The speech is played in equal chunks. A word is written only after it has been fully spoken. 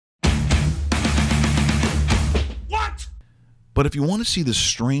But if you want to see the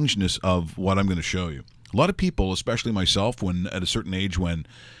strangeness of what I'm going to show you, a lot of people, especially myself, when at a certain age when,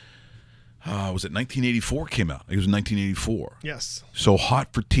 was it 1984 came out? It was 1984. Yes. So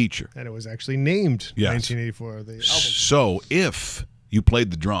Hot for Teacher. And it was actually named Yes. 1984, the album. So if you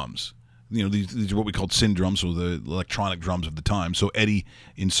played the drums, these are what we called sin drums, or the electronic drums of the time. So Eddie,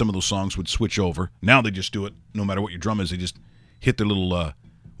 in some of those songs, would switch over. Now they just do it no matter what your drum is. They just hit their little,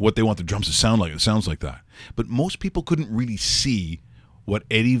 what they want the drums to sound like. It sounds like that. But most people couldn't really see what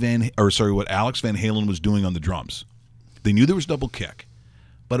what Alex Van Halen was doing on the drums. They knew there was double kick,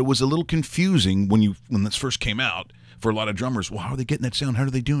 but it was a little confusing when this first came out for a lot of drummers. Well, how are they getting that sound? How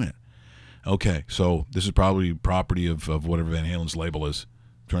are they doing it? Okay, so this is probably property of whatever Van Halen's label is.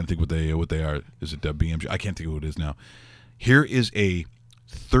 I'm trying to think what they are. Is it BMG? I can't think of who it is now. Here is a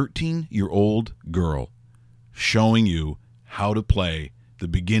 13-year-old girl showing you how to play the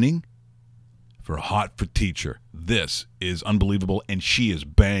beginning for Hot for Teacher. This is unbelievable, and she is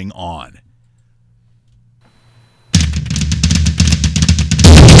bang on.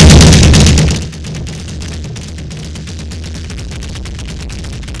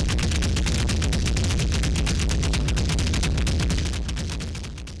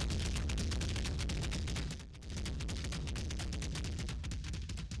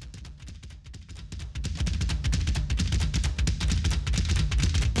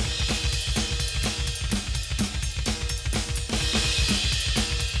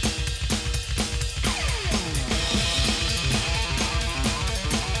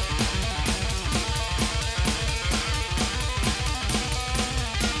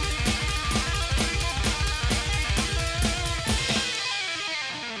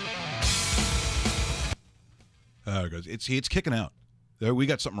 It's kicking out. We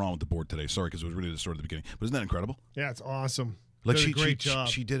got something wrong with the board today. Sorry, because it was really the start of the beginning. But isn't that incredible? Yeah, it's awesome. Like Did a great job.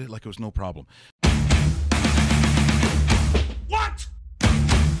 She did it like it was no problem. What? Did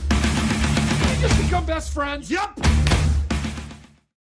we just become best friends? Yep.